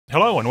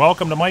Hello and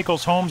welcome to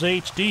Michael's Homes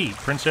HD,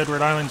 Prince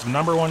Edward Island's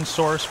 #1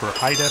 source for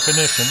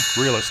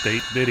high-definition real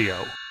estate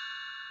video.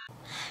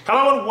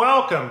 Hello and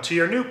welcome to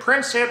your new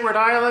Prince Edward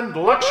Island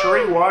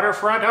luxury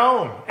waterfront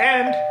home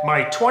and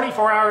my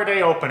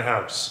 24-hour-a-day open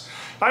house.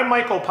 I'm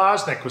Michael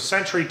Poczynek with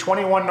Century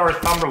 21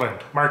 Northumberland,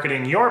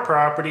 marketing your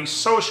property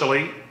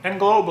socially and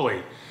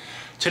globally.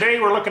 Today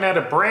we're looking at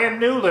a brand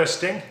new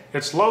listing.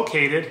 It's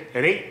located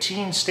at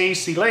 18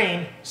 Stacy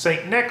Lane,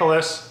 St.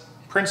 Nicholas,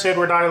 Prince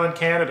Edward Island,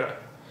 Canada.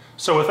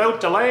 So without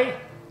delay,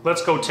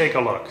 let's go take a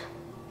look.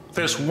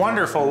 This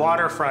wonderful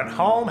waterfront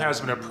home has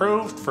been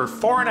approved for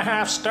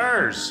 4.5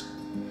 stars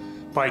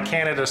by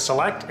Canada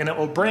Select, and it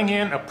will bring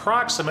in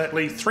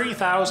approximately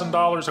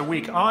 $3,000 a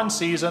week on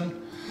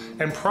season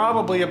and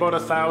probably about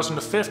 $1,000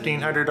 to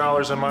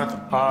 $1,500 a month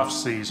off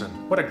season.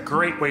 What a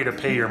great way to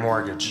pay your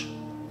mortgage.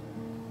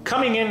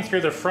 Coming in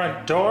through the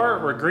front door,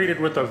 we're greeted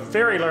with a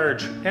very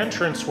large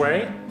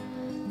entranceway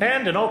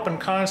and an open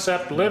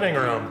concept living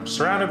room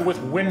surrounded with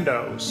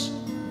windows.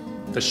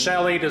 The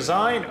chalet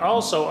design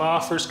also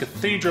offers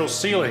cathedral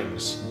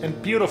ceilings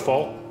and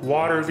beautiful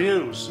water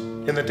views.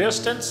 In the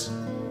distance,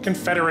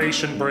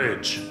 Confederation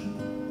Bridge.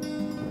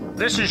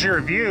 This is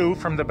your view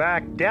from the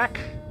back deck.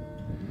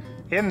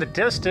 In the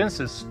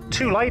distance is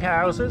 2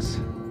 lighthouses,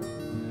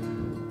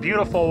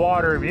 beautiful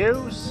water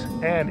views,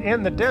 and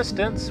in the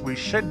distance we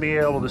should be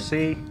able to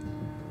see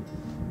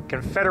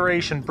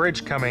Confederation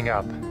Bridge coming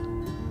up.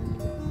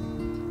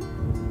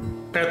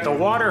 At the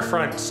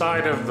waterfront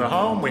side of the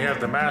home, we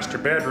have the master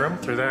bedroom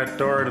through that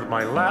door to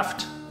my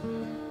left.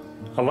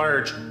 A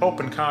large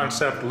open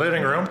concept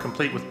living room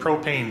complete with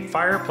propane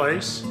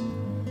fireplace.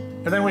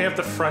 And then we have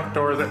the front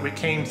door that we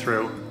came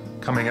through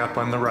coming up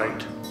on the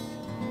right.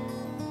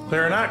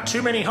 There are not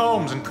too many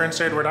homes in Prince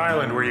Edward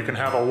Island where you can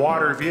have a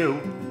water view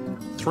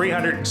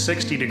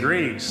 360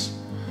 degrees.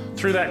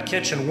 Through that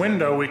kitchen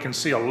window we can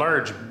see a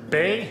large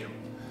bay.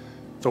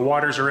 The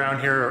waters around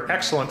here are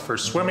excellent for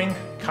swimming,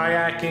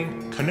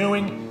 kayaking,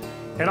 canoeing,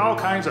 and all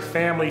kinds of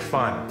family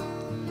fun.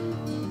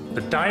 The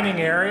dining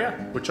area,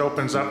 which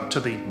opens up to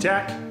the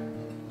deck,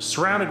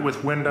 surrounded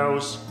with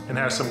windows and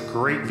has some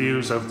great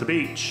views of the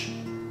beach.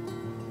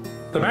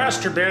 The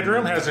master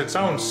bedroom has its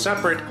own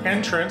separate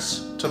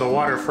entrance to the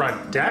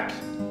waterfront deck.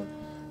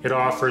 It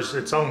offers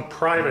its own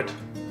private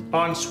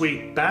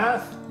ensuite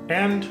bath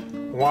and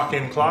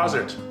walk-in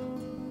closet.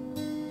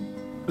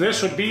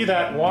 This would be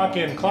that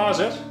walk-in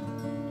closet.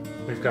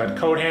 We've got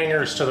coat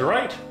hangers to the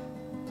right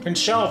and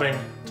shelving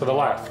to the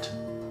left.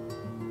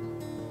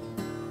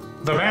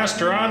 The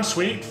master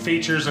ensuite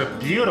features a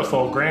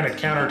beautiful granite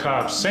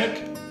countertop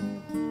sink,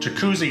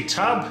 jacuzzi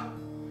tub,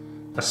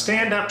 a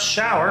stand-up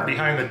shower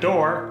behind the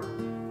door,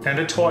 and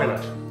a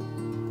toilet.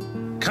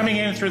 Coming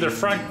in through the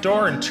front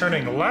door and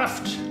turning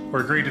left,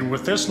 we're greeted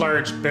with this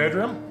large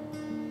bedroom,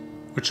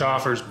 which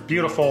offers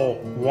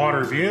beautiful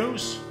water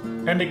views,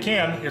 and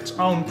again, its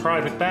own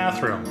private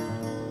bathroom.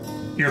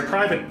 Your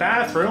private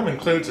bathroom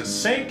includes a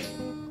sink,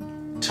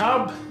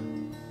 tub,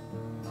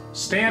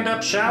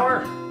 stand-up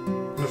shower,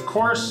 and of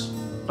course,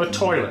 a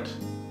toilet.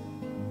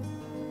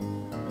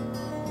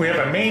 We have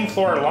a main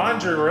floor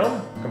laundry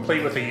room,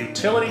 complete with a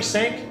utility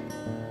sink,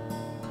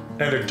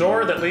 and a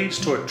door that leads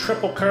to a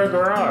triple-car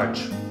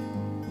garage.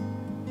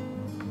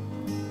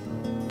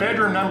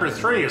 Bedroom number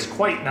 3 is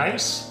quite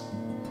nice,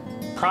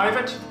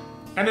 private,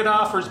 and it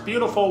offers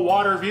beautiful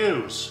water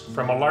views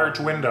from a large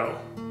window.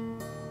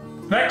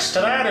 Next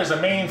to that is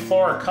a main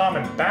floor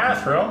common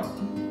bathroom,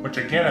 which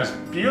again has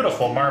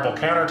beautiful marble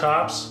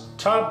countertops,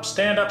 tub,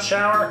 stand-up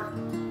shower,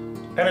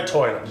 and a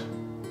toilet.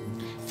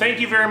 Thank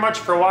you very much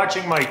for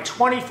watching my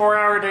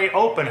 24-hour-a-day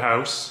open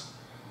house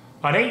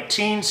on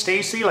 18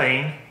 Stacy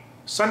Lane,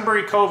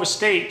 Sunbury Cove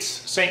Estates,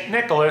 St.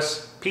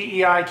 Nicholas,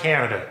 PEI,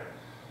 Canada.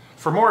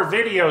 For more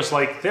videos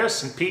like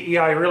this and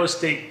PEI real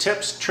estate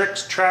tips,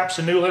 tricks, traps,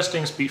 and new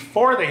listings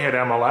before they hit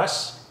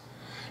MLS,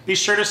 be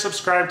sure to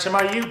subscribe to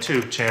my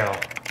YouTube channel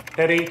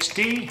at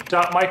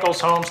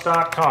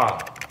hd.michaelshomes.com.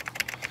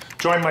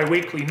 Join my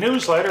weekly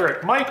newsletter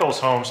at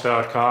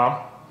michaelshomes.com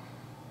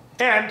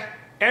and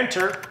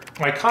enter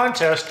my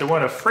contest to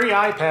win a free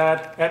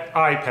iPad at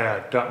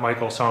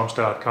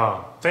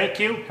ipad.michaelshomes.com. Thank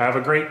you, have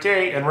a great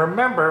day, and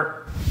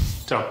remember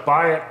to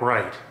buy it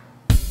right.